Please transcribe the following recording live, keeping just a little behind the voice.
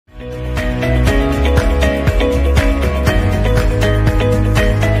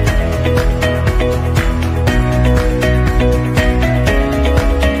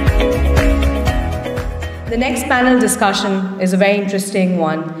panel discussion is a very interesting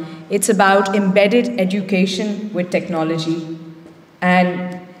one. It's about embedded education with technology.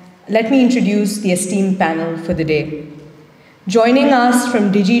 And let me introduce the esteemed panel for the day. Joining us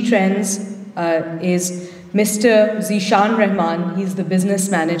from DigiTrends is Mr. Zishan Rahman. He's the business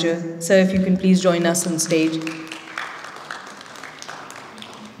manager. Sir, if you can please join us on stage.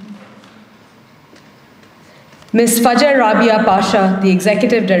 Ms. Fajer Rabia Pasha, the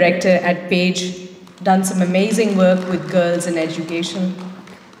executive director at Page, done some amazing work with girls in education.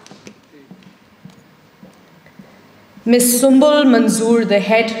 Ms. Sumbal Manzoor, the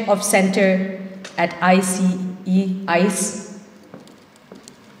head of center at ICE.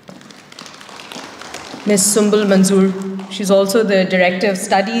 Ms. Sumbal Manzoor, she's also the director of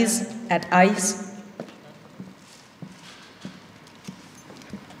studies at ICE.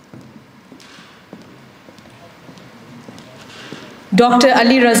 Dr.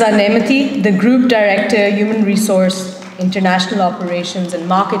 Ali Raza Nemati, the Group Director, Human Resource, International Operations and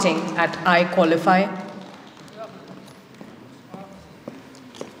Marketing at iQualify.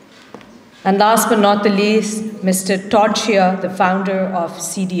 And last but not the least, Mr. Todd Shea, the founder of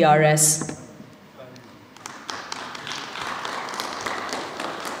CDRS.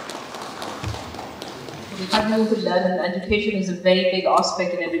 We continue to learn, and education is a very big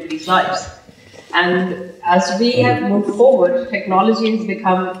aspect in everybody's lives. And as we have moved forward, technology has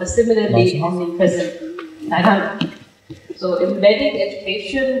become a similarly omnipresent dynamic. So embedding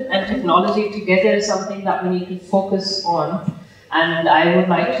education and technology together is something that we need to focus on. And I would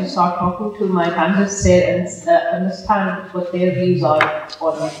like to start talking to my panelists here and understand what their views are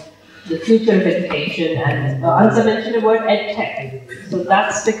on the future of education. And as I mentioned the word EdTech, so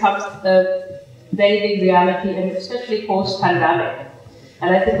that's become a very big reality, and especially post-pandemic.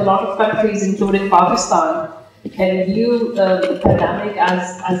 And I think a lot of countries, including Pakistan, can view the pandemic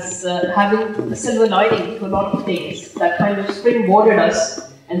as having a silver lining to a lot of things that kind of springboarded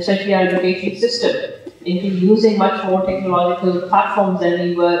us, and especially our education system, into using much more technological platforms than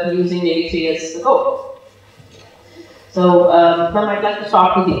we were using maybe 3 years ago. So, ma'am, I'd like to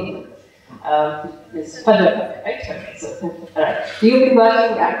start with you. Ms. Fajer, right? Right. You've been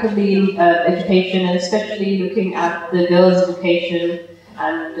working actively in education, and especially looking at the girls' education.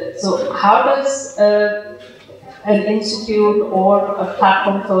 And so, how does an institute or a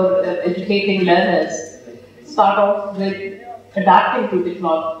platform for educating learners start off with adapting to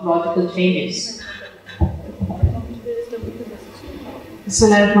technological changes?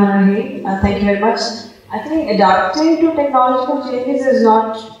 Thank you very much. I think adapting to technological changes is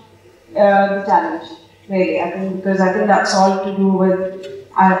not the challenge, really. I think that's all to do with,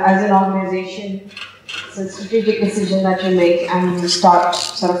 as an organization, it's a strategic decision that you make and you start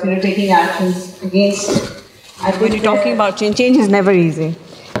sort of taking actions against it. I think when you're talking about change is never easy.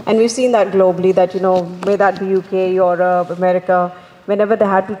 And we've seen that globally, that, may that be UK, Europe, America, whenever they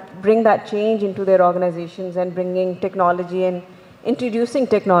had to bring that change into their organizations and bringing technology and introducing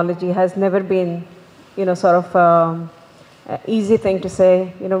technology has never been, easy thing to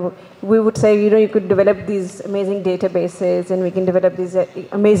say. We would say, you could develop these amazing databases and we can develop these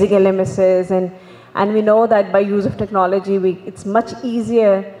amazing LMSs, and we know that by use of technology, it's much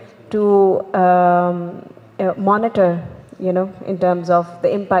easier to monitor, in terms of the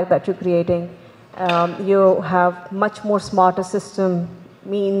impact that you're creating. You have much more smarter system,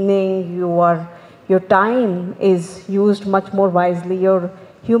 meaning your time is used much more wisely, your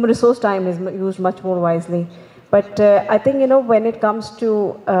human resource time is used much more wisely. But I think, when it comes to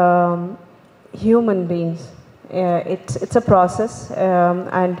human beings, it's a process,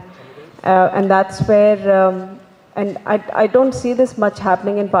 and that's where, and I don't see this much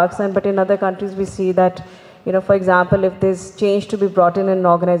happening in Pakistan, but in other countries we see that, for example, if there's change to be brought in an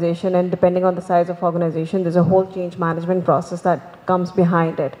organization, and depending on the size of organization, there's a whole change management process that comes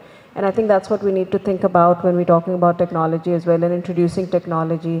behind it. And I think that's what we need to think about when we're talking about technology as well, and introducing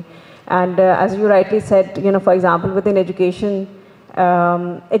technology. And as you rightly said, for example, within education,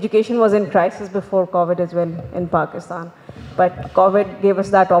 education was in crisis before COVID as well in Pakistan. But COVID gave us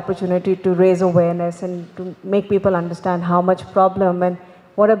that opportunity to raise awareness and to make people understand how much problem and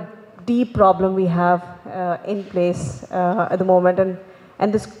what a deep problem we have in place at the moment,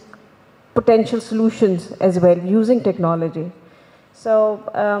 and this potential solutions as well using technology. So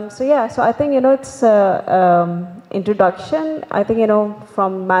I think, it's introduction. I think,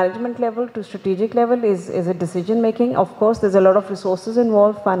 from management level to strategic level is a decision making. Of course, there's a lot of resources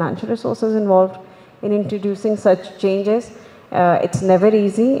involved, financial resources involved in introducing such changes. It's never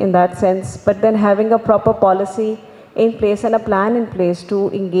easy in that sense, but then having a proper policy in place and a plan in place to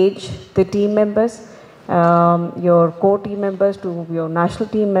engage the team members, your core team members to your national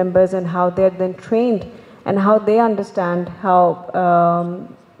team members, and how they're then trained and how they understand how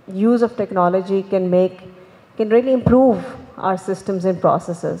use of technology can really improve our systems and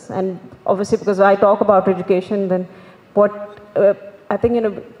processes. And obviously, because I talk about education, then what I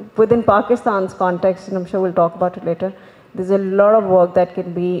think, within Pakistan's context, and I'm sure we'll talk about it later, there's a lot of work that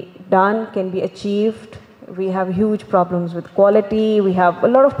can be done, can be achieved. We have huge problems with quality. We have a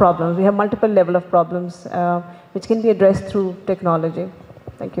lot of problems. We have multiple level of problems which can be addressed through technology.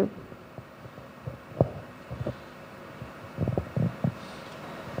 Thank you.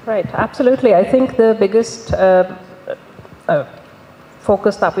 Right, absolutely. I think the biggest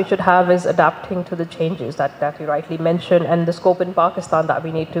focus that we should have is adapting to the changes that you rightly mentioned, and the scope in Pakistan that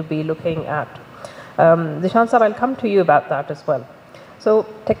we need to be looking at. Zishan sir, I'll come to you about that as well. So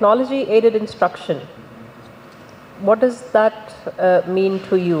technology-aided instruction, what does that mean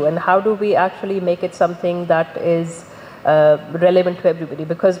to you, and how do we actually make it something that is relevant to everybody?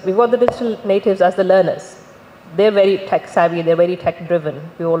 Because we've got the digital natives as the learners. They're very tech savvy, they're very tech driven,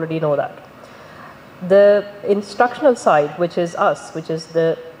 we already know that. The instructional side, which is us, which is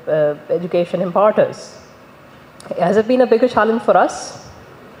the education imparters, has it been a bigger challenge for us?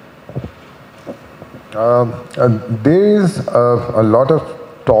 There is a lot of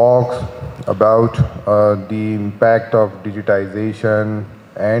talks about the impact of digitization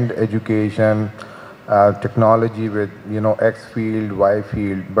and education, technology with X field, Y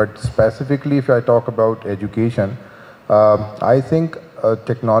field, but specifically if I talk about education, I think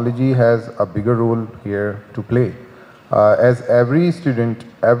technology has a bigger role here to play. As every student,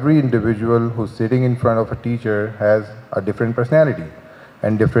 every individual who's sitting in front of a teacher has a different personality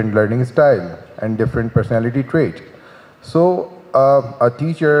and different learning style and different personality trait. So a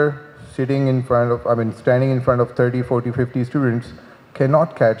teacher sitting in front of, standing in front of 30, 40, 50 students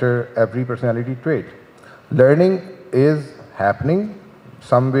cannot cater every personality trait. Learning is happening.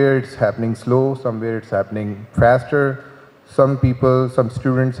 Somewhere it's happening slow, somewhere it's happening faster. Some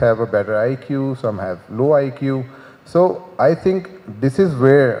students have a better IQ, some have low IQ. So I think this is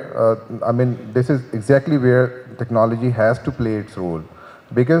where, this is exactly where technology has to play its role.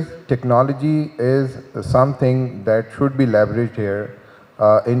 Because technology is something that should be leveraged here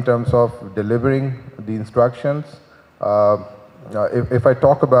in terms of delivering the instructions. If I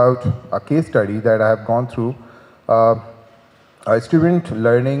talk about a case study that I have gone through, a student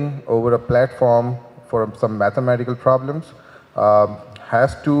learning over a platform for some mathematical problems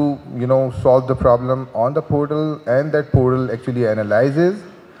has to solve the problem on the portal, and that portal actually analyzes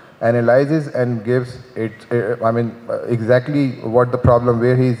and gives it exactly what the problem,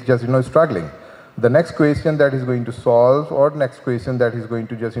 where he's just struggling. The next question that he's going to solve, or next question that he's going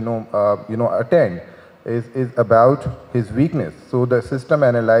to just attend is about his weakness. So the system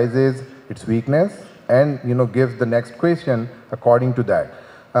analyzes its weakness and gives the next question according to that.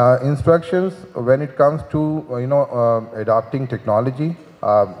 Instructions, when it comes to adopting technology,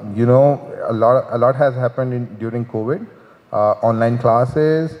 a lot has happened during COVID. Online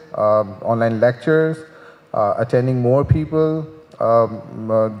classes, online lectures, attending more people.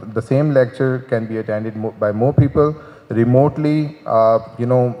 The same lecture can be attended by more people. Remotely,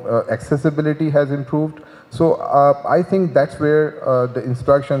 accessibility has improved. So I think that's where the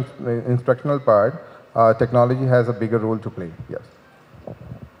instructional part, technology has a bigger role to play. Yes.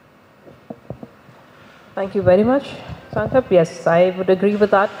 Thank you very much, Santap. Yes, I would agree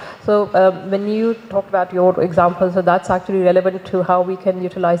with that. So when you talk about your examples, so that's actually relevant to how we can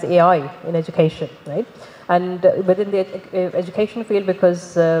utilize AI in education, right? And within the education field,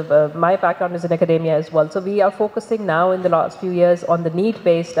 because my background is in academia as well, so we are focusing now in the last few years on the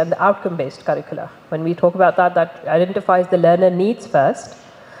need-based and the outcome-based curricula. When we talk about that, that identifies the learner needs first.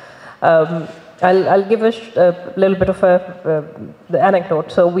 I'll give a little bit of the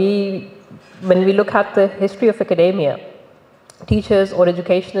anecdote. So when we look at the history of academia, teachers or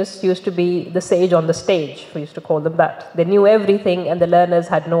educationists used to be the sage on the stage. We used to call them that. They knew everything and the learners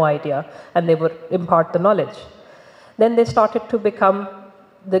had no idea, and they would impart the knowledge. Then they started to become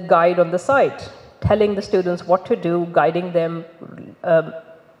the guide on the side, telling the students what to do, guiding them,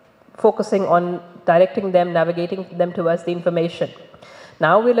 focusing on directing them, navigating them towards the information.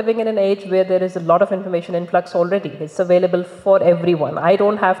 Now we're living in an age where there is a lot of information influx already. It's available for everyone. I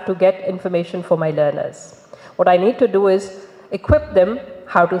don't have to get information for my learners. What I need to do is equip them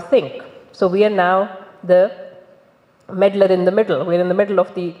how to think. So we are now the meddler in the middle. We're in the middle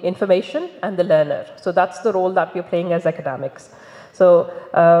of the information and the learner. So that's the role that we're playing as academics. So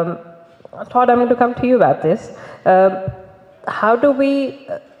Todd, I'm going to come to you about this. How do we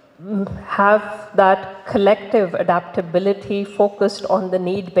have that collective adaptability focused on the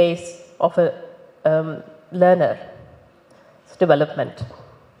need base of a learner's development?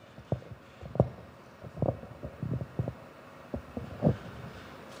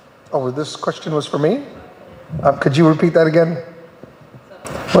 Oh, this question was for me? Could you repeat that again?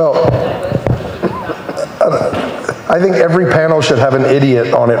 Well, I think every panel should have an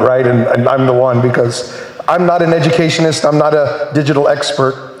idiot on it, right? And I'm the one, because I'm not an educationist, I'm not a digital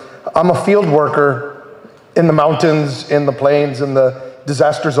expert. I'm a field worker in the mountains, in the plains, in the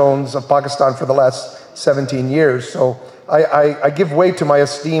disaster zones of Pakistan for the last 17 years. So I give way to my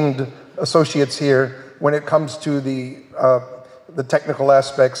esteemed associates here when it comes to the technical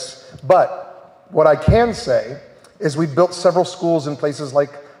aspects. But what I can say is we built several schools in places like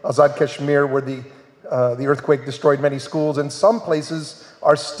Azad Kashmir, where the earthquake destroyed many schools, and some places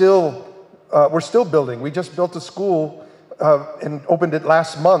are still, we're still building. We just built a school and opened it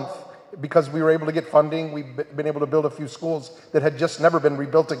last month because we were able to get funding. We've been able to build a few schools that had just never been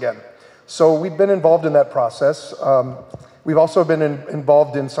rebuilt again. So we've been involved in that process. We've also been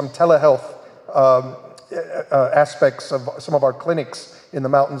involved in some telehealth aspects of some of our clinics in the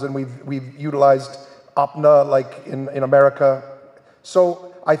mountains, and we've utilized APNA like in America.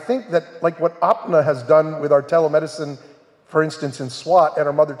 So I think that like what APNA has done with our telemedicine, for instance in SWAT at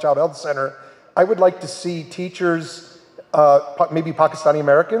our Mother-Child Health Center, I would like to see teachers, maybe Pakistani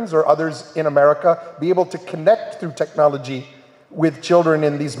Americans or others in America, be able to connect through technology with children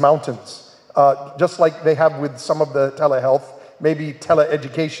in these mountains, just like they have with some of the telehealth, maybe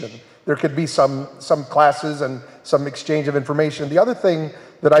teleeducation. There could be some classes and some exchange of information. The other thing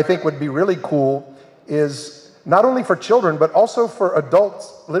that I think would be really cool is not only for children, but also for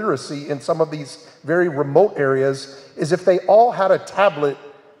adult literacy in some of these very remote areas, is if they all had a tablet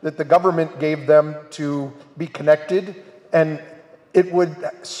that the government gave them to be connected, and it would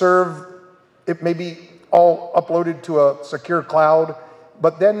serve, it may be all uploaded to a secure cloud,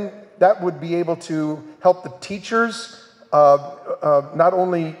 but then that would be able to help the teachers not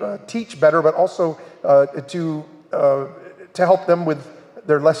only teach better, but also to help them with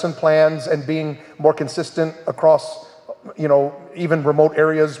their lesson plans and being more consistent across, you know, even remote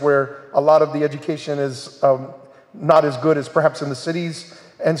areas where a lot of the education is not as good as perhaps in the cities.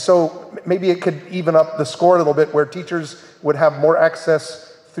 And so maybe it could even up the score a little bit, where teachers would have more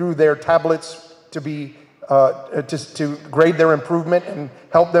access through their tablets to be to grade their improvement and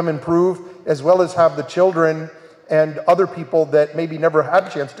help them improve, as well as have the children and other people that maybe never had a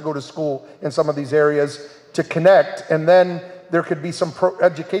chance to go to school in some of these areas to connect. And then there could be some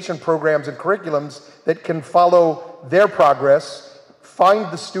education programs and curriculums that can follow their progress,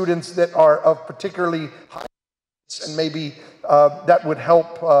 find the students that are of particularly high, and maybe that would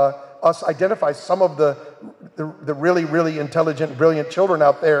help us identify some of the really, really intelligent, brilliant children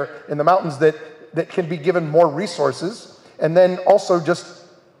out there in the mountains that can be given more resources, and then also just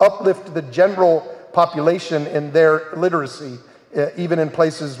uplift the general population in their literacy, even in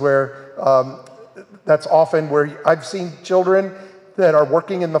places where that's often where I've seen children that are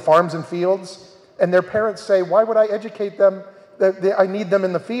working in the farms and fields, and their parents say, why would I educate them? I need them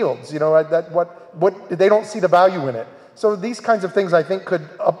in the fields, you know, they don't see the value in it. So these kinds of things I think could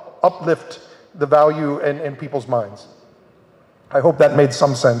uplift the value in people's minds. I hope that made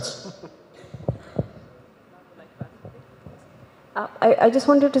some sense. I just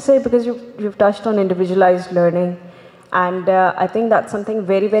wanted to say, because you've touched on individualized learning, and I think that's something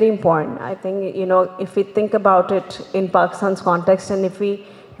very, very important. I think, you know, if we think about it in Pakistan's context, and if we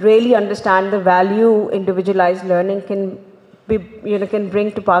really understand the value individualized learning can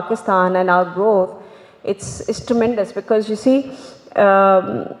bring to Pakistan and our growth, it's tremendous. Because you see,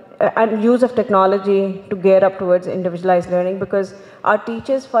 and use of technology to gear up towards individualized learning, because our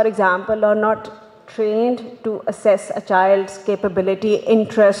teachers, for example, are not trained to assess a child's capability,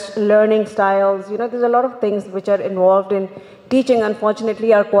 interest, learning styles. You know, there's a lot of things which are involved in teaching.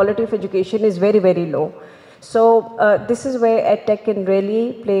 Unfortunately, our quality of education is very, very low. So this is where EdTech can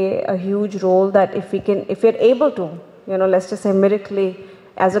really play a huge role, that if we're able to, you know, let's just say miraculously,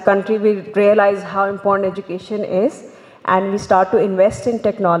 as a country, we realize how important education is, and we start to invest in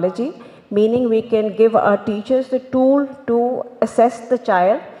technology, meaning we can give our teachers the tool to assess the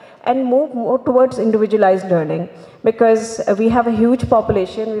child and move more towards individualized learning. Because we have a huge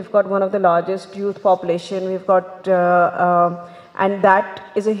population, we've got one of the largest youth population, we've got, and that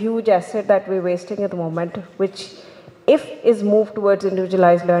is a huge asset that we're wasting at the moment, which if is moved towards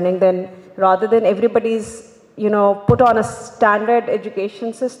individualized learning, then rather than everybody's, you know, put on a standard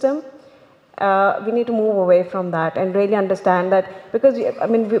education system, we need to move away from that and really understand that. Because, I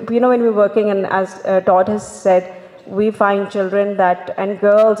mean, you know, when we're working, and as Todd has said, we find children and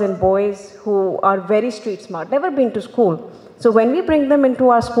girls and boys who are very street smart, never been to school. So when we bring them into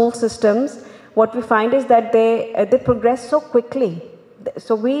our school systems, what we find is that they progress so quickly.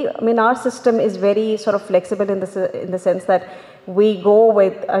 So our system is very sort of flexible in the sense that we go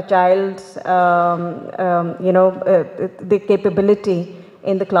with a child's, the capability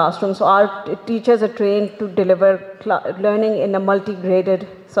in the classroom. So our teachers are trained to deliver learning in a multi-graded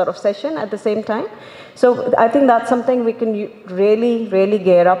sort of session at the same time. So I think that's something we can really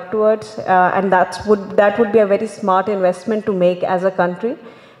gear up towards, and that would be a very smart investment to make as a country.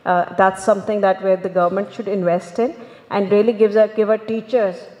 That's something that where the government should invest in, and really give our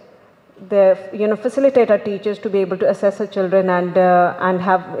teachers facilitate our teachers to be able to assess our children and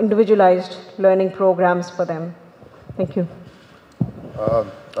have individualized learning programs for them. Thank you.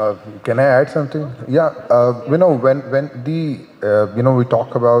 Can I add something? Yeah, when we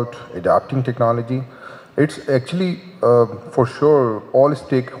talk about adapting technology, it's actually for sure all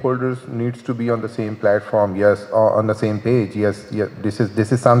stakeholders needs to be on the same platform. Yes, on the same page. Yes,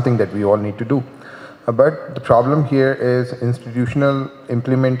 this is something that we all need to do. But the problem here is institutional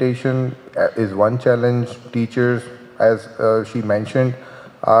implementation is one challenge. Teachers, as she mentioned,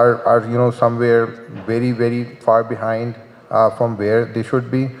 are somewhere very far behind from where they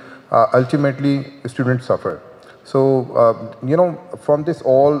should be. Ultimately, students suffer. So from this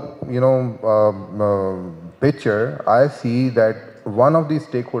all picture, I see that one of these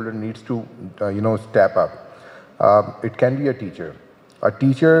stakeholders needs to step up. It can be a teacher. A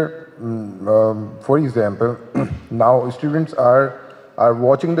teacher, for example, now students are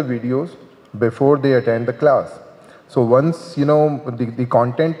watching the videos before they attend the class. So once the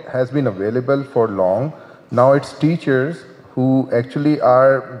content has been available for long, now it's teachers who actually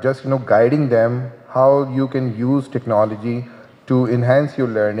are just guiding them how you can use technology to enhance your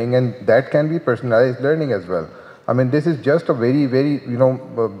learning, and that can be personalized learning as well. I mean, this is just a very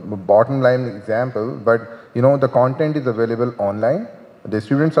bottom line example, but the content is available online. The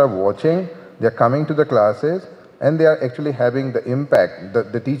students are watching, they are coming to the classes, and they are actually having the impact.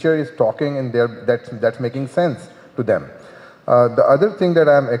 The teacher is talking, and that's making sense to them. The other thing that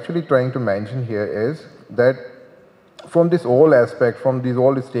I'm actually trying to mention here is that from this whole aspect, from these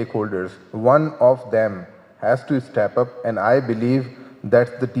all stakeholders, one of them has to step up, and I believe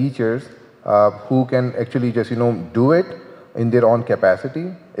that's the teachers who can actually just do it in their own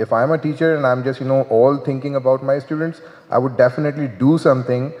capacity. If I'm a teacher and I'm just all thinking about my students, I would definitely do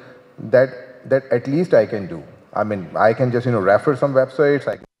something that at least I can do. I mean, I can just refer some websites,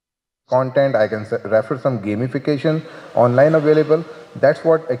 I can content, I can refer some gamification online available. That's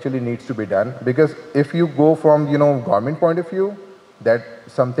what actually needs to be done, because if you go from government point of view, that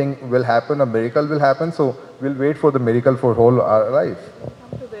something will happen, a miracle will happen, so we'll wait for the miracle for whole our life.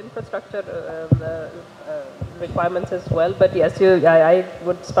 Come to the infrastructure requirements as well, but yes, I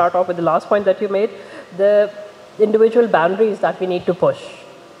would start off with the last point that you made, the individual boundaries that we need to push.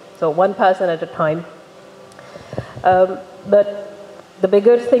 So one person at a time. But the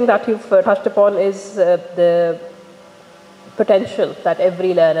bigger thing that you've touched upon is the potential that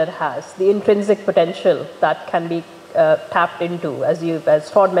every learner has, the intrinsic potential that can be tapped into.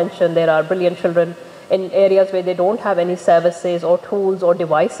 As Todd mentioned, there are brilliant children in areas where they don't have any services or tools or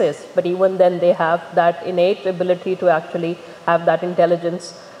devices, but even then they have that innate ability to actually have that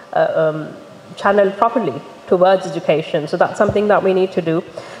intelligence channeled properly towards education. So that's something that we need to do.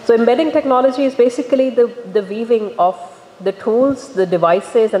 So embedding technology is basically the weaving of the tools, the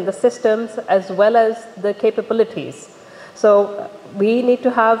devices and the systems, as well as the capabilities. So we need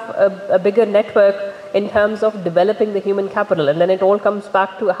to have a bigger network in terms of developing the human capital, and then it all comes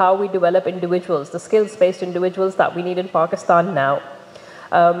back to how we develop individuals, the skills-based individuals that we need in Pakistan now.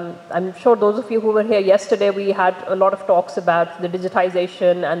 I'm sure those of you who were here yesterday, we had a lot of talks about the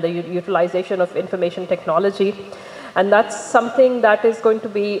digitization and the utilization of information technology, and that's something that is going to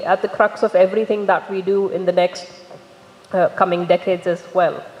be at the crux of everything that we do in the next coming decades as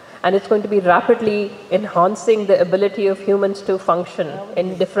well. And it's going to be rapidly enhancing the ability of humans to function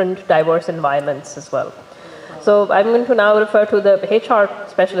in different diverse environments as well. So I'm going to now refer to the HR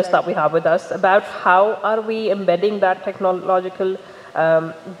specialist that we have with us about how are we embedding that technological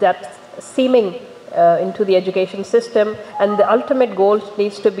depth seaming into the education system, and the ultimate goal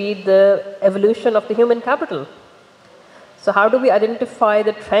needs to be the evolution of the human capital. So how do we identify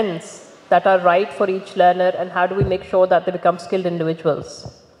the trends that are right for each learner, and how do we make sure that they become skilled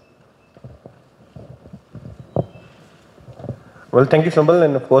individuals? Well, thank you, Sumbal,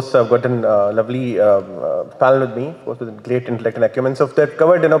 and of course, I've got a lovely panel with me, of course, with great intellect and acumen. So they've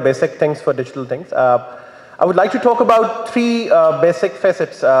covered, basic things for digital things. I would like to talk about three basic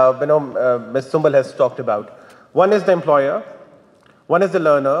facets, Ms. Sumbal has talked about. One is the employer, one is the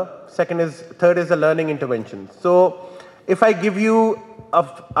learner, third is the learning intervention. So if I give you a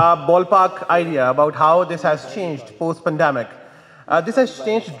ballpark idea about how this has changed post-pandemic, this has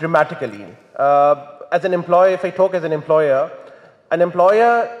changed dramatically. As an employer, if I talk as an employer, an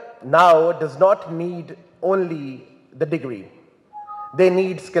employer now does not need only the degree. They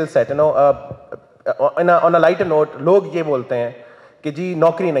need skill set. You know, on a lighter note, लोग ये बोलते हैं कि जी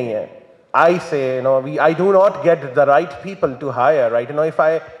नौकरी नहीं है. I say, you know, I do not get the right people to hire, right? You know, if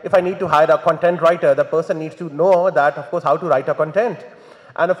I need to hire a content writer, the person needs to know that, of course, how to write a content.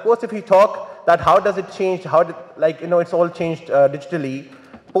 And of course, if we talk that how does it change, like, you know, it's all changed digitally,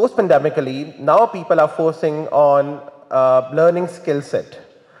 post-pandemically, now people are forcing on learning skill set.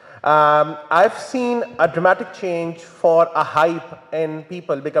 I've seen a dramatic change for a hype in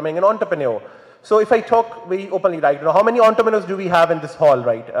people becoming an entrepreneur. So if I talk very openly, right, you know, how many entrepreneurs do we have in this hall,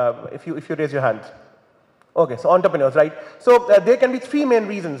 right? If you raise your hands. Okay, so entrepreneurs, right? So there can be three main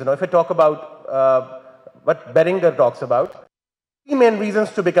reasons, you know, if I talk about what Beringer talks about. Three main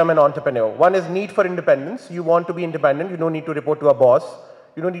reasons to become an entrepreneur. One is need for independence. You want to be independent. You don't need to report to a boss.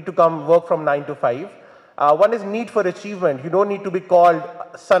 You don't need to come work from 9 to 5. One is need for achievement. You don't need to be called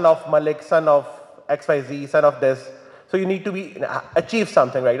son of Malik, son of XYZ, son of this. So you need to achieve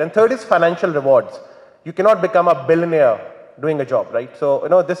something, right? And third is financial rewards. You cannot become a billionaire doing a job, right? So, you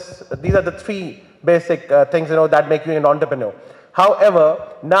know, these are the three basic things, you know, that make you an entrepreneur.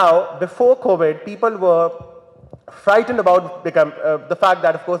 However, now, before COVID, people were frightened about the fact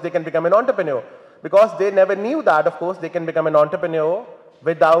that, of course, they can become an entrepreneur, because they never knew that, of course, they can become an entrepreneur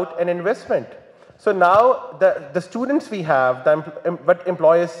without an investment. So now, the students we have, what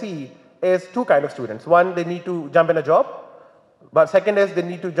employers see is two kinds of students. One, they need to jump in a job, but second is they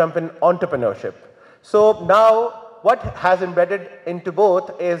need to jump in entrepreneurship. So now, what has embedded into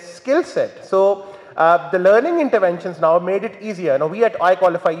both is skill set. So the learning interventions now made it easier. Now we at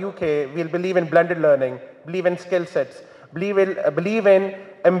iQualify UK, we'll believe in blended learning, believe in skill sets, believe in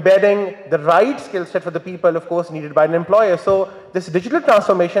embedding the right skill set for the people, of course, needed by an employer. So this digital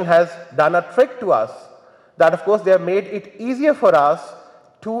transformation has done a trick to us, that of course they have made it easier for us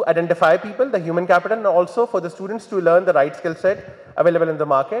to identify people, the human capital, and also for the students to learn the right skill set available in the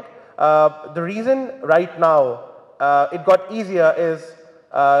market. The reason right now it got easier is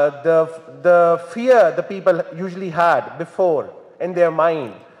the fear the people usually had before in their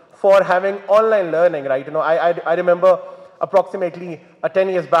mind for having online learning, right? You know, I remember approximately 10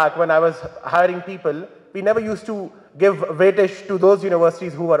 years back when I was hiring people, we never used to give weightage to those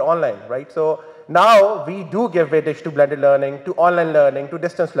universities who were online, right? So now we do give weightage to blended learning, to online learning, to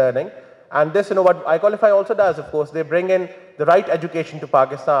distance learning. And this, you know, what iQualify also does, of course, they bring in the right education to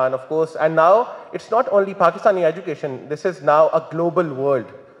Pakistan, of course. And now it's not only Pakistani education, this is now a global world.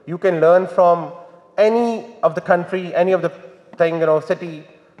 You can learn from any of the country, any of the thing, you know, city,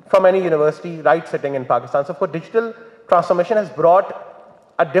 from any university, right sitting in Pakistan. So for digital transformation has brought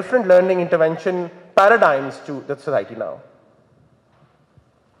a different learning intervention paradigms to the society now.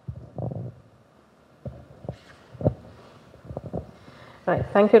 Right,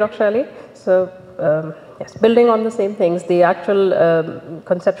 thank you, Dr. Ali. So, yes, building on the same things, the actual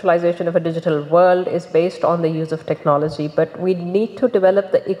conceptualization of a digital world is based on the use of technology, but we need to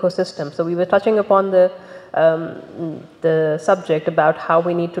develop the ecosystem. So we were touching upon the subject about how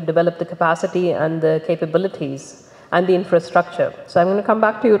we need to develop the capacity and the capabilities and the infrastructure. So I'm going to come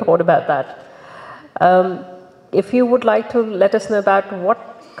back to you, Todd, about that. If you would like to let us know about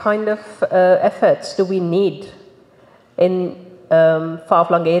what kind of efforts do we need in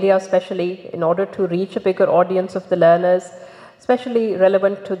far-flung areas, especially in order to reach a bigger audience of the learners, especially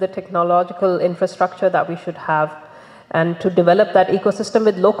relevant to the technological infrastructure that we should have, and to develop that ecosystem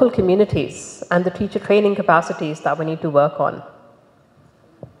with local communities and the teacher training capacities that we need to work on.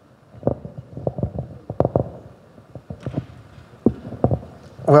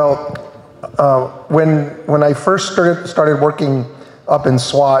 Well, when I first started working up in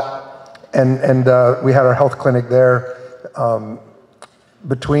SWAT, and we had our health clinic there,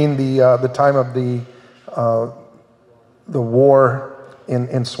 between the time of the war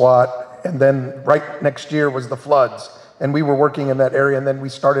in SWAT, and then right next year was the floods, and we were working in that area, and then we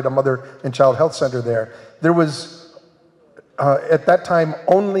started a mother and child health center there. There was at that time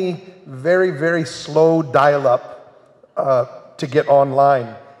only very, very slow dial-up to get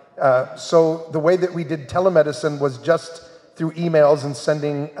online. So the way that we did telemedicine was just through emails and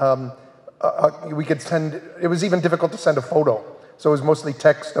sending, we could send, it was even difficult to send a photo. So it was mostly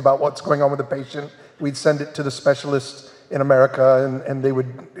text about what's going on with the patient. We'd send it to the specialist in America, and they would,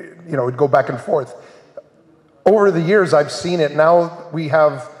 you know, it'd go back and forth. Over the years, I've seen it. Now we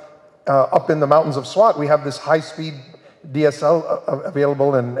have, up in the mountains of SWAT, we have this high-speed DSL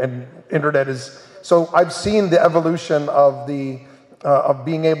available, and internet is, so I've seen the evolution of of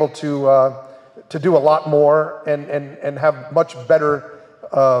being able to do a lot more and have much better,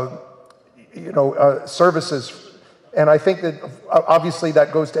 you know, services And I think that obviously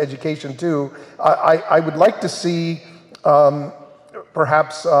that goes to education too. I would like to see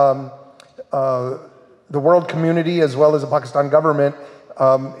perhaps the world community as well as the Pakistan government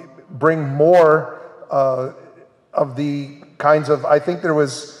bring more of the kinds of, I think there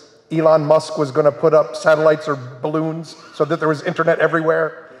was, Elon Musk was going to put up satellites or balloons so that there was internet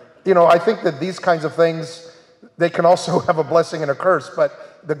everywhere. You know, I think that these kinds of things, they can also have a blessing and a curse,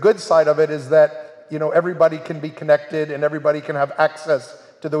 but the good side of it is that, you know, everybody can be connected and everybody can have access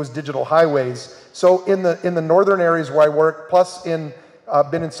to those digital highways. So in the northern areas where I work, plus been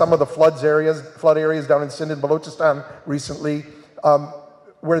in some of the flood areas down in Sindh and Balochistan recently,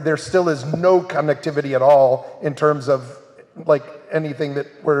 where there still is no connectivity at all in terms of like anything that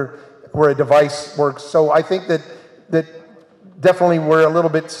where a device works. So I think that definitely we're a little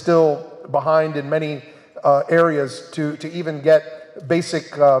bit still behind in many areas to even get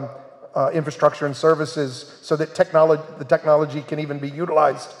basic infrastructure and services so that the technology can even be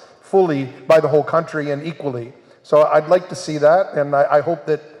utilized fully by the whole country and equally. So I'd like to see that, and I hope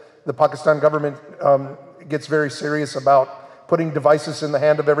that the Pakistan government gets very serious about putting devices in the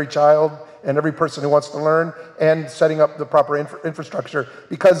hand of every child and every person who wants to learn, and setting up the proper infrastructure,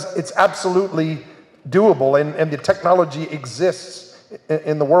 because it's absolutely doable, and the technology exists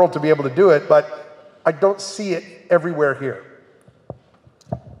in the world to be able to do it, but I don't see it everywhere here.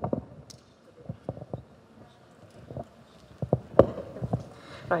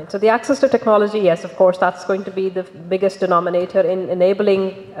 Right, so the access to technology, yes, of course, that's going to be the biggest denominator in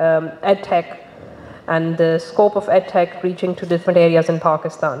enabling EdTech and the scope of EdTech reaching to different areas in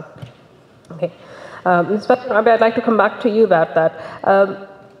Pakistan. Okay, Ms Fajer Rabia, I'd like to come back to you about that.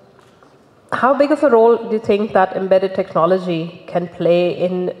 How big of a role do you think that embedded technology can play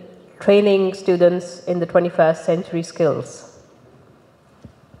in training students in the 21st century skills?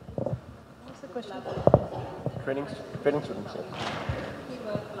 What's the question? Training students, yes.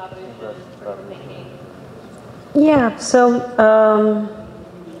 Yeah, so,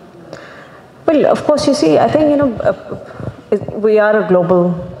 well, of course, you see, I think, you know, we are a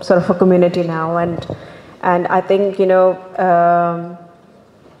global sort of a community now, and I think, you know,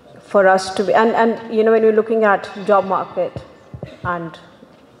 for us to be, and you know, when we're looking at job market and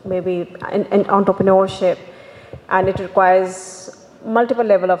maybe in entrepreneurship, and it requires multiple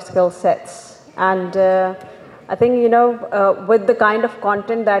level of skill sets, and I think, you know, with the kind of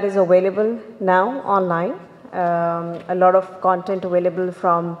content that is available now online, a lot of content available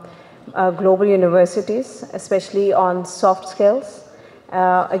from global universities, especially on soft skills,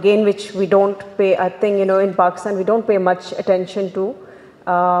 again, which we don't pay, I think, you know, in Pakistan, we don't pay much attention to,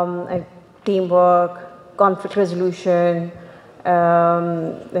 teamwork, conflict resolution,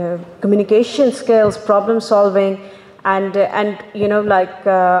 communication skills, problem solving, and you know, like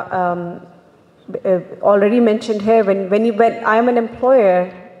already mentioned here, when I'm an employer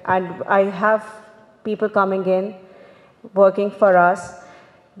and I have people coming in, working for us,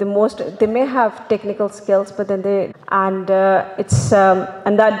 they may have technical skills, but then and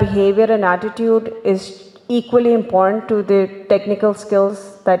that behavior and attitude is equally important to the technical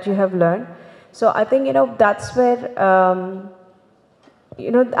skills that you have learned. So I think, you know, that's where,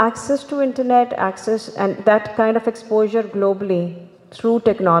 you know, access to internet, and that kind of exposure globally through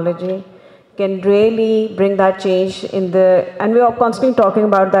technology can really bring that change and we are constantly talking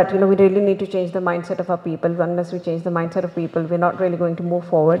about that, you know, we really need to change the mindset of our people. Unless we change the mindset of people, we're not really going to move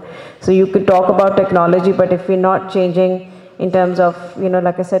forward. So you could talk about technology, but if we're not changing in terms of, you know,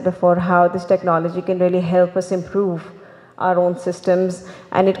 like I said before, how this technology can really help us improve our own systems,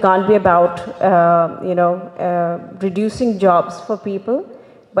 and it can't be about, you know, reducing jobs for people,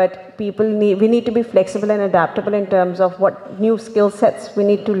 but we need to be flexible and adaptable in terms of what new skill sets we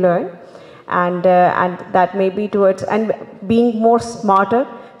need to learn. And that may be towards, and being more smarter.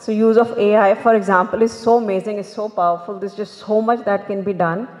 So use of AI, for example, is so amazing, is so powerful. There's just so much that can be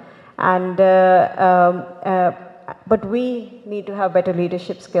done. And, but we need to have better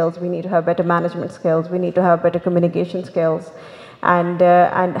leadership skills. We need to have better management skills. We need to have better communication skills. And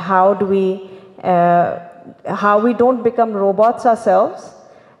how we don't become robots ourselves,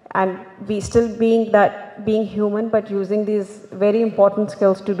 and we still being human, but using these very important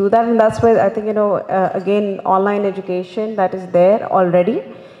skills to do that. And that's where I think, you know, again, online education that is there already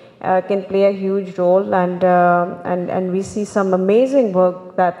can play a huge role, and we see some amazing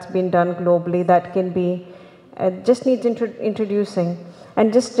work that's been done globally that can be just needs introducing.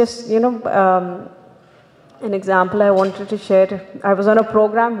 And just you know, an example I wanted to share. I was on a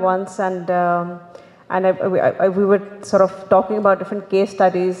program once, and we were sort of talking about different case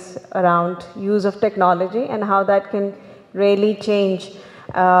studies around use of technology and how that can really change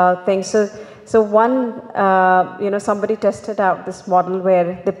things. So So one, somebody tested out this model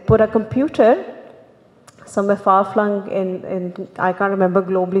where they put a computer somewhere far-flung in, I can't remember,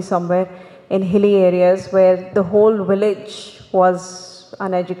 globally somewhere, in hilly areas where the whole village was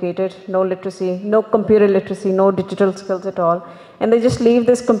uneducated, no literacy, no computer literacy, no digital skills at all. And they just leave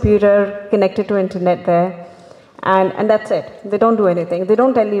this computer connected to internet there. And that's it. They don't do anything. They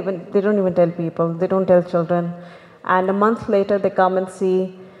don't even tell people. They don't tell children. And a month later, they come and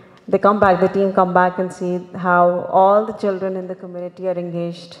see. They come back. The team come back and see how all the children in the community are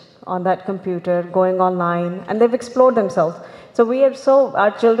engaged on that computer, going online, and they've explored themselves. So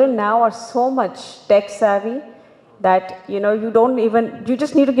our children now are so much tech savvy that you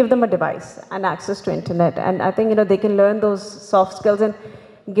just need to give them a device and access to internet. And I think they can learn those soft skills. And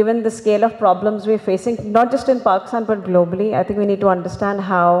given the scale of problems we're facing, not just in Pakistan but globally, I think we need to understand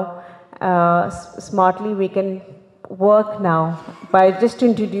how smartly we can work now by just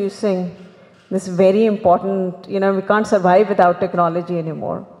introducing this very important, we can't survive without technology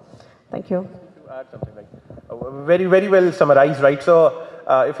anymore. Thank you. To add something very, very well summarized, right? So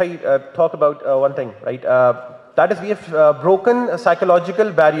if I talk about one thing, right, that is we have broken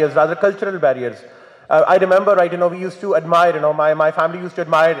psychological barriers, rather cultural barriers. I remember, right, we used to admire, my family used to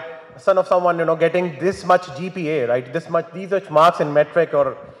admire son of someone, getting this much GPA, right, these are marks in metric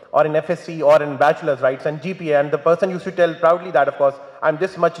or in FSC or in bachelor's, right, and GPA, and the person used to tell proudly that, of course, I'm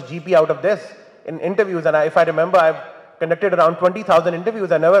this much GPA out of this in interviews. And if I remember, I've conducted around 20,000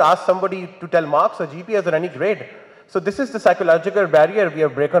 interviews. I never asked somebody to tell marks or GPAs or any grade. So this is the psychological barrier we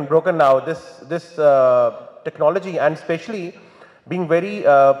have broken now, this technology, and especially being very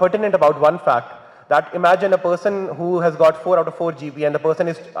pertinent about one fact, that imagine a person who has got 4 out of 4 GPA and the person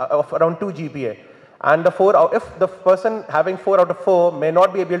is of around 2 GPA. And if the person having 4 out of 4 may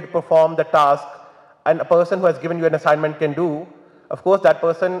not be able to perform the task and a person who has given you an assignment can do, of course that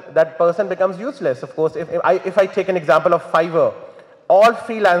person becomes useless. Of course, if I take an example of Fiverr, all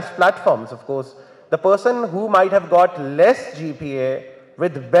freelance platforms, of course, the person who might have got less GPA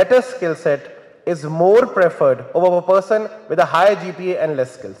with better skill set is more preferred over a person with a higher GPA and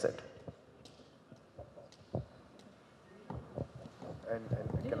less skill set.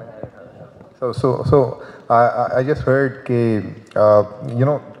 So I just heard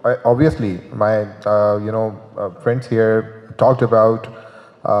obviously my friends here talked about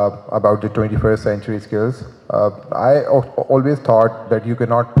the 21st century skills. I always thought that you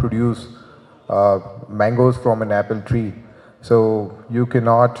cannot produce mangoes from an apple tree, so you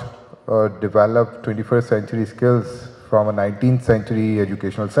cannot develop 21st century skills from a 19th century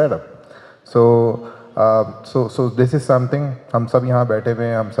educational setup. So this is something, हम सब यहाँ बैठे हुए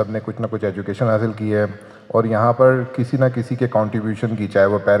हैं, हम सब ने कुछ ना कुछ एजुकेशन हासिल की है और यहाँ पर किसी ना किसी के कंट्रीब्यूशन की, चाहे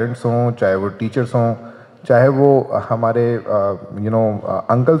वो पेरेंट्स हों, चाहे वो टीचर्स हों, चाहे वो हमारे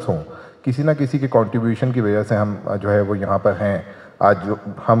अंकल्स हों, किसी ना किसी के कंट्रीब्यूशन की वजह से हम जो है वो यहाँ पर हैं आज,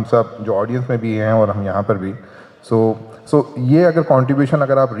 हम सब जो ऑडियंस में भी हैं और हम यहाँ पर भी. सो ये अगर कंट्रीब्यूशन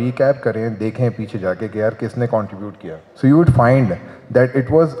अगर आप रिकैप करें, देखें पीछे जाके कि यार किसने कंट्रीब्यूट किया, so you would find that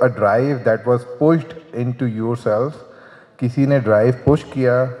it was a drive that was pushed into yourself. किसी ने ड्राइव पुश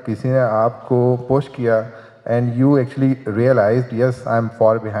किया, किसी ने आपको पुश किया, and you actually realised yes I am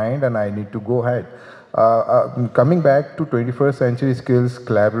for behind and I need to go had. Coming back to 21st century skills,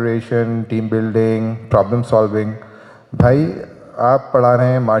 collaboration, team building, problem solving. भाई आप पढ़ा रहे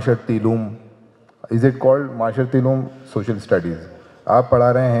हैं माशरती इलूम, is it called माशरती इलूम social studies, आप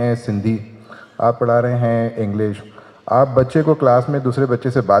पढ़ा रहे हैं सिंधी, आप पढ़ा रहे हैं इंग्लिश, आप बच्चे को क्लास में दूसरे बच्चे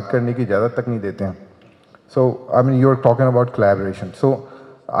से बात करने की इजाज़त तक नहीं देते हैं. So I mean you're talking about collaboration. So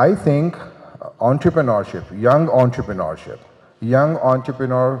I think entrepreneurship, young entrepreneur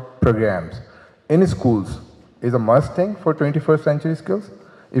programs in schools is a must thing for 21st century skills.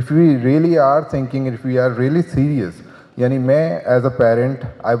 If we really are thinking, if we are really serious, यानी मैं as a parent,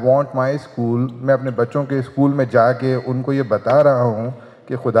 I want my school, मैं अपने बच्चों के school में जाके उनको ये बता रहा हूँ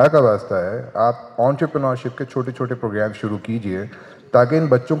कि खुदा का वास्ता है आप entrepreneurship के छोटे छोटे प्रोग्राम शुरू कीजिए ताकि इन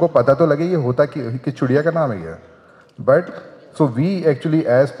बच्चों को पता तो लगे ये होता कि चिड़िया का नाम है ये. But so we actually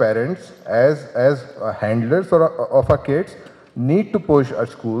as parents, as handlers of our kids need to push our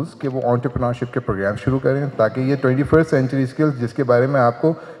schools कि वो entrepreneurship के प्रोग्राम शुरू करें ताकि ये 21st century skills जिसके बारे में आपको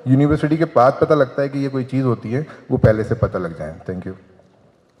यूनिवर्सिटी के बाद पता लगता है कि ये कोई चीज़ होती है वो पहले से पता लग जाए. Thank you.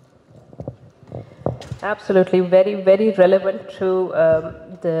 Absolutely, very, very relevant to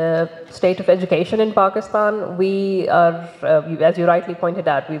the state of education in Pakistan. We are, as you rightly pointed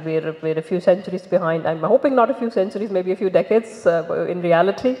out, we're a few centuries behind. I'm hoping not a few centuries, maybe a few decades in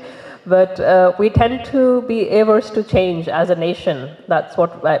reality. But we tend to be averse to change as a nation. That's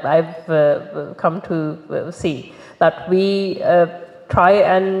what I've come to see. That we try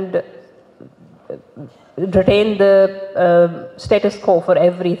and retain the status quo for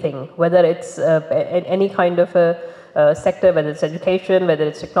everything, whether it's any kind of a sector, whether it's education, whether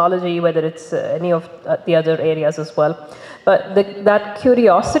it's technology, whether it's any of the other areas as well. But that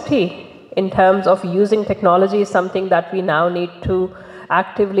curiosity in terms of using technology is something that we now need to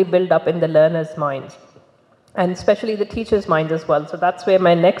actively build up in the learners' minds, and especially the teachers' minds as well. So that's where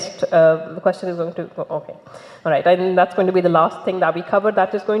my next question is going to go. Okay, all right, and that's going to be the last thing that we cover.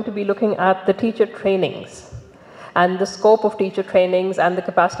 That is going to be looking at the teacher trainings and the scope of teacher trainings and the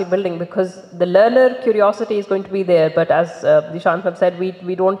capacity building, because the learner curiosity is going to be there, but as Dishant have said,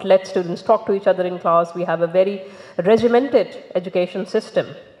 we don't let students talk to each other in class. We have a very regimented education system.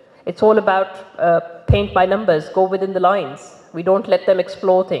 It's all about paint by numbers, go within the lines. We don't let them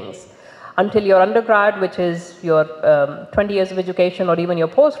explore things. Until your undergrad, which is your 20 years of education, or even your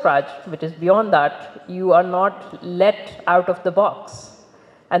postgrad, which is beyond that, you are not let out of the box.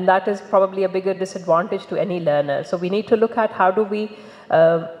 And that is probably a bigger disadvantage to any learner. So we need to look at how do we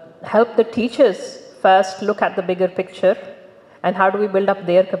help the teachers first look at the bigger picture, and how do we build up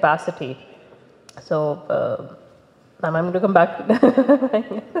their capacity. So I'm going to come back.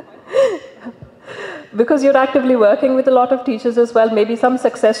 Because you're actively working with a lot of teachers as well, maybe some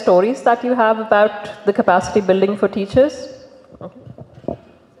success stories that you have about the capacity building for teachers?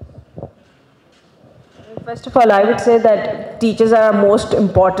 First of all, I would say that teachers are our most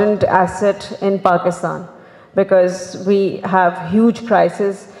important asset in Pakistan, because we have huge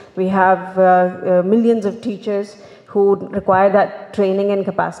crisis. We have millions of teachers who require that training and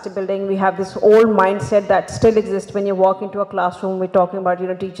capacity building. We have this old mindset that still exists when you walk into a classroom. We're talking about,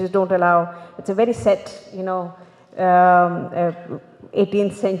 teachers don't allow. It's a very set,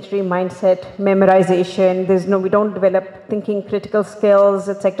 18th century mindset, memorization. We don't develop thinking, critical skills,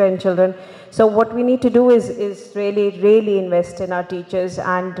 etc. in children. So what we need to do is really invest in our teachers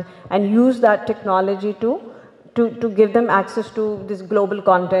and use that technology to give them access to this global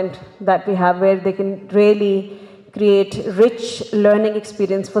content that we have, where they can really create rich learning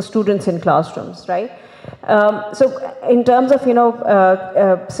experience for students in classrooms, right? So in terms of,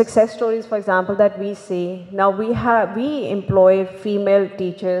 success stories, for example, that we see, now we employ female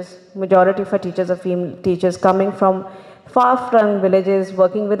teachers, majority of our teachers are female teachers coming from far-flung villages,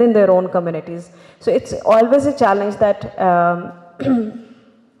 working within their own communities. So it's always a challenge that,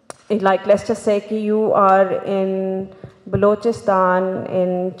 like let's just say you are in Balochistan,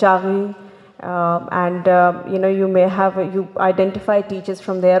 in Chaghi, you may have, you identify teachers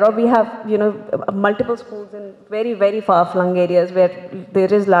from there, or we have, multiple schools in very, very far-flung areas where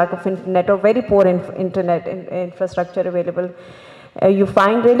there is lack of internet or very poor internet infrastructure available. You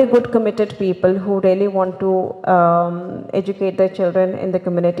find really good committed people who really want to educate their children in the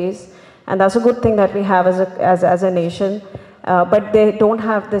communities, and that's a good thing that we have as a nation, but they don't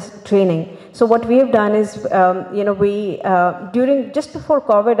have this training. So what we have done is, just before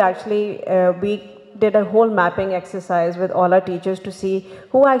COVID, actually, we did a whole mapping exercise with all our teachers to see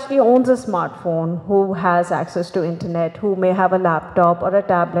who actually owns a smartphone, who has access to internet, who may have a laptop or a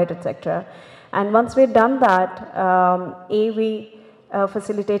tablet, etc. And once we've done that, we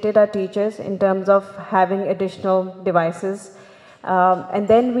facilitated our teachers in terms of having additional devices, and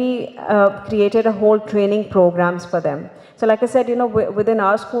then we created a whole training programs for them. So like I said, within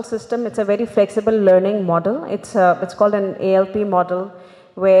our school system, it's a very flexible learning model. It's called an ALP model,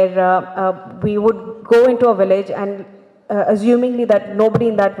 where we would go into a village and assumingly that nobody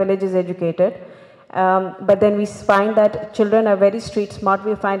in that village is educated, but then we find that children are very street smart.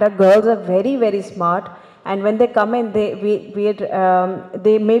 We find our girls are very, very smart, and when they come in, they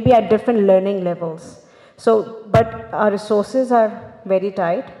may be at different learning levels. So, but our resources are very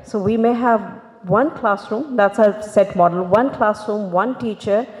tight. So we may have one classroom, that's our set model, one classroom, one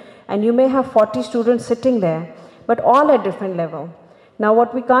teacher, and you may have 40 students sitting there, but all at different level. Now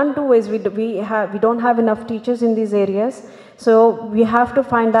what we can't do is we don't have enough teachers in these areas, so we have to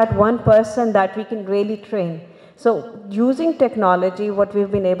find that one person that we can really train. So using technology, what we've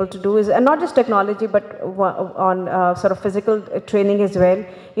been able to do is, and not just technology, but on sort of physical training as well,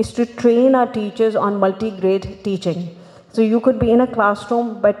 is to train our teachers on multi-grade teaching. So you could be in a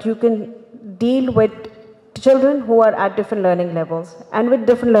classroom, but you can deal with children who are at different learning levels and with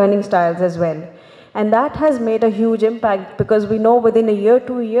different learning styles as well. And that has made a huge impact, because we know within a year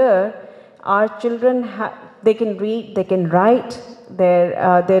to a year, our children, they can read, they can write, their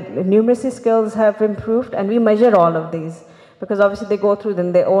numeracy skills have improved, and we measure all of these, because obviously they go through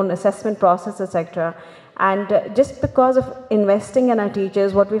their own assessment process, etc. And just because of investing in our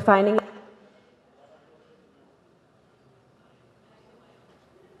teachers, what we're finding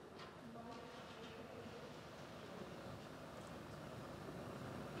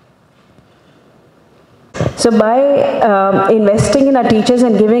So by investing in our teachers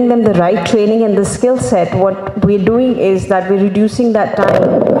and giving them the right training and the skill set, what we're doing is that we're reducing that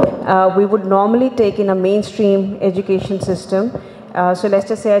time we would normally take in a mainstream education system. So let's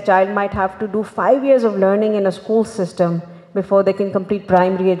just say a child might have to do 5 years of learning in a school system before they can complete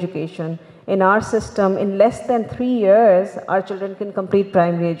primary education. In our system, in less than 3 years, our children can complete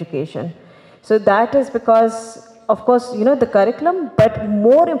primary education. So that is because, of course, you know, the curriculum, but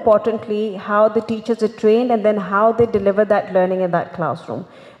more importantly, how the teachers are trained and then how they deliver that learning in that classroom.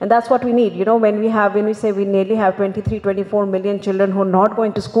 And that's what we need. You know, when we say we nearly have 23, 24 million children who are not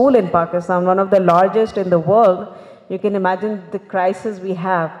going to school in Pakistan, one of the largest in the world, you can imagine the crisis we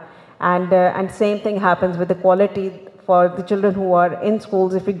have. And same thing happens with the quality for the children who are in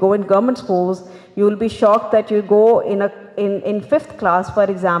schools. If you go in government schools, you will be shocked that you go in fifth class, for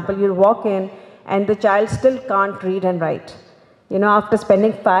example, you'll walk in and the child still can't read and write, you know, after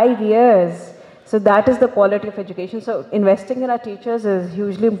spending 5 years. So that is the quality of education. So investing in our teachers is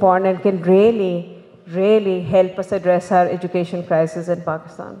hugely important and can really, really help us address our education crisis in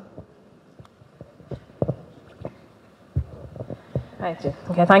Pakistan. Right.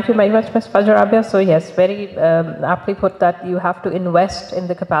 Okay, thank you very much, Ms Fajer Rabia. So yes, very aptly put that you have to invest in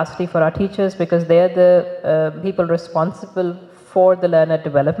the capacity for our teachers because they are the people responsible for the learner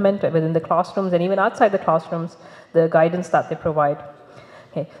development within the classrooms and even outside the classrooms, the guidance that they provide.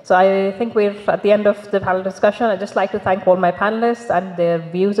 Okay, so I think we're at the end of the panel discussion. I'd just like to thank all my panelists and their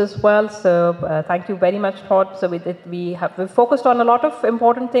views as well. So thank you very much, Todd. So we've focused on a lot of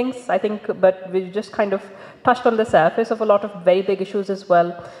important things, I think, but we just kind of touched on the surface of a lot of very big issues as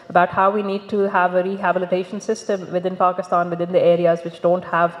well about how we need to have a rehabilitation system within Pakistan, within the areas which don't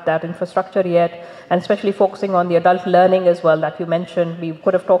have that infrastructure yet, and especially focusing on the adult learning as well that you mentioned. We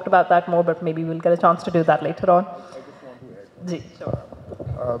could have talked about that more, but maybe we'll get a chance to do that later on. Sure.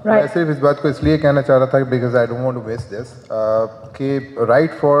 मैं सिर्फ इस बात को इसलिए कहना चाह रहा था because I don't want to miss this कि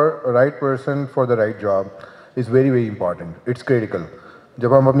right person for the right job is very very important. It's critical.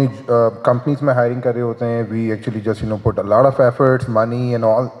 जब हम अपनी companies में hiring कर रहे होते हैं, we actually just put a lot of efforts, money and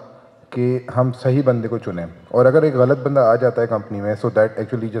all कि हम सही बंदे को चुनें. और अगर एक गलत बंदा आ जाता है company में, so that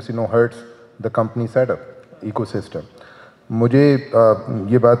actually just hurts the company setup, ecosystem. मुझे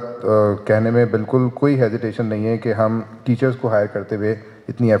ये बात कहने में बिल्कुल कोई हेजिटेशन नहीं है कि हम टीचर्स को हायर करते हुए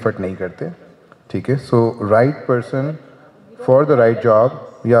इतनी एफर्ट नहीं करते, ठीक है. सो right person for the right job,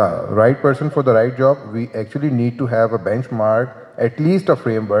 या right person for the right job, we actually need to have a benchmark, at least a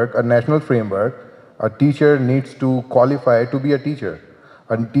framework, a national framework. A teacher needs to qualify to be a teacher.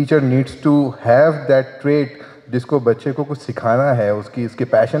 A teacher needs to have that trait जिसको बच्चे को कुछ सिखाना है, उसके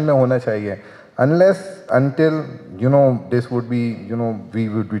passion में होना चाहिए. Unless until this would be we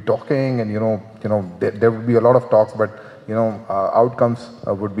would be talking and there would be a lot of talks, but outcomes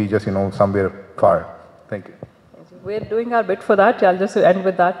would be just somewhere far. Thank you. We're doing our bit for that. I'll just end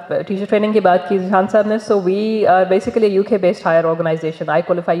with that. Teacher training ki baat ki Shan sahab ne. So we are basically a UK based higher organization.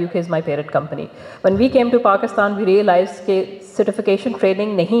 iQualify UK is my parent company. When we came to Pakistan, we realized that certification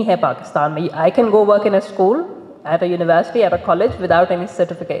training nahi hai Pakistan mein. I can go work in a school, at a university, at a college without any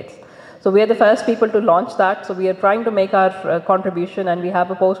certificates. So we are the first people to launch that. So we are trying to make our contribution, and we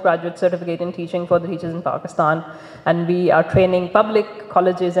have a postgraduate certificate in teaching for the teachers in Pakistan. And we are training public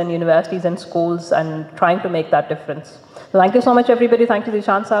colleges and universities and schools and trying to make that difference. So thank you so much, everybody. Thank you,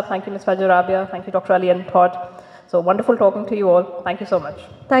 Zishan Saab. Thank you, Ms Fajer Rabia. Thank you, Dr. Ali and Todd. So wonderful talking to you all. Thank you so much.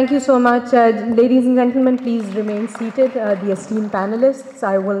 Thank you so much. Ladies and gentlemen, please remain seated. The esteemed panelists,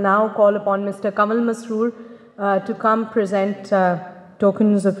 I will now call upon Mr. Kamal Masroor to come present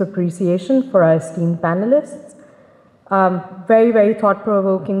tokens of appreciation for our esteemed panelists. Very, very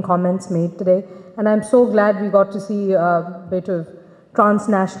thought-provoking comments made today. And I'm so glad we got to see a bit of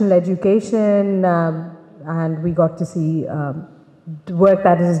transnational education and we got to see the work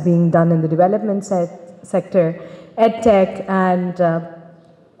that is being done in the development sector, EdTech and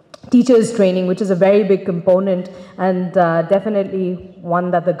teachers training, which is a very big component and definitely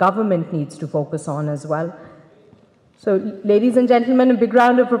one that the government needs to focus on as well. So, ladies and gentlemen, a big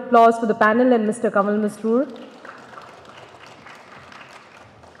round of applause for the panel and Mr. Kamal Masroor.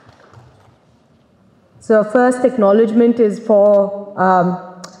 So, first acknowledgement is for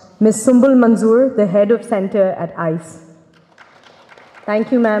Ms. Sumbal Manzoor, the head of center at ICE.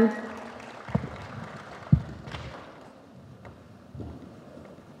 Thank you, ma'am.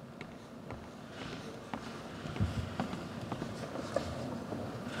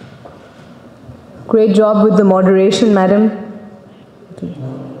 Great job with the moderation, madam.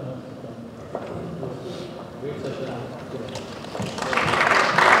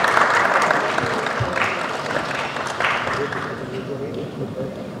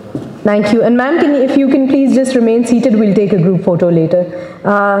 Thank you. And ma'am, if you can please just remain seated, we'll take a group photo later.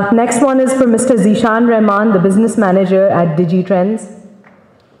 Next one is for Mr. Zishan Rahman, the business manager at DigiTrends.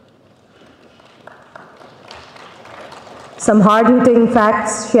 Some hard-hitting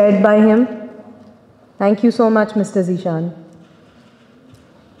facts shared by him. Thank you so much, Mr. Zishan.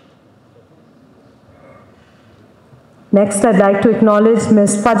 Next, I'd like to acknowledge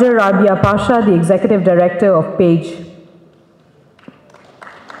Ms. Fajer Rabia Pasha, the Executive Director of Page.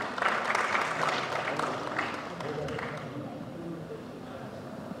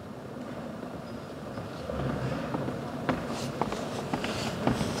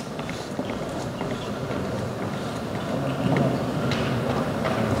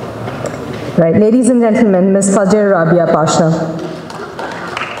 Right, ladies and gentlemen, Ms. Fajer Rabia Pasha.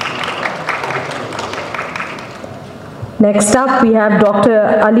 Next up, we have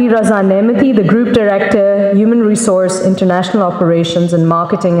Dr. Ali Raza Nemati, the Group Director, Human Resource, International Operations and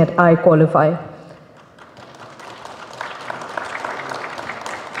Marketing at iQualify.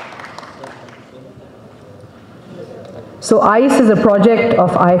 So ICE is a project of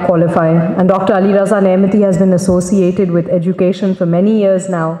iQualify, and Dr. Ali Raza Nemati has been associated with education for many years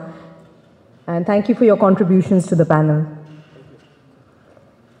now. And thank you for your contributions to the panel.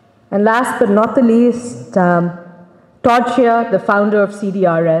 And last but not the least, Todd Shea, the founder of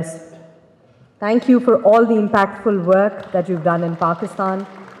CDRS. Thank you for all the impactful work that you've done in Pakistan.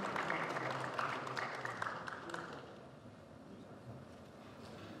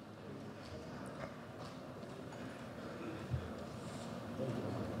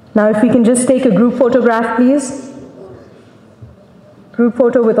 Now, if we can just take a group photograph, please. Group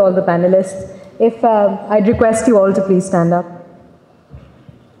photo with all the panelists. If I'd request you all to please stand up.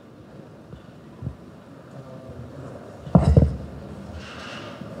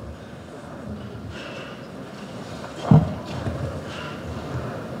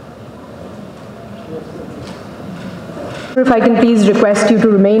 If I can please request you to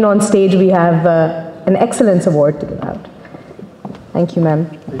remain on stage, we have an Excellence Award to give out. Thank you,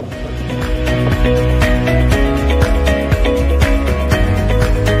 ma'am.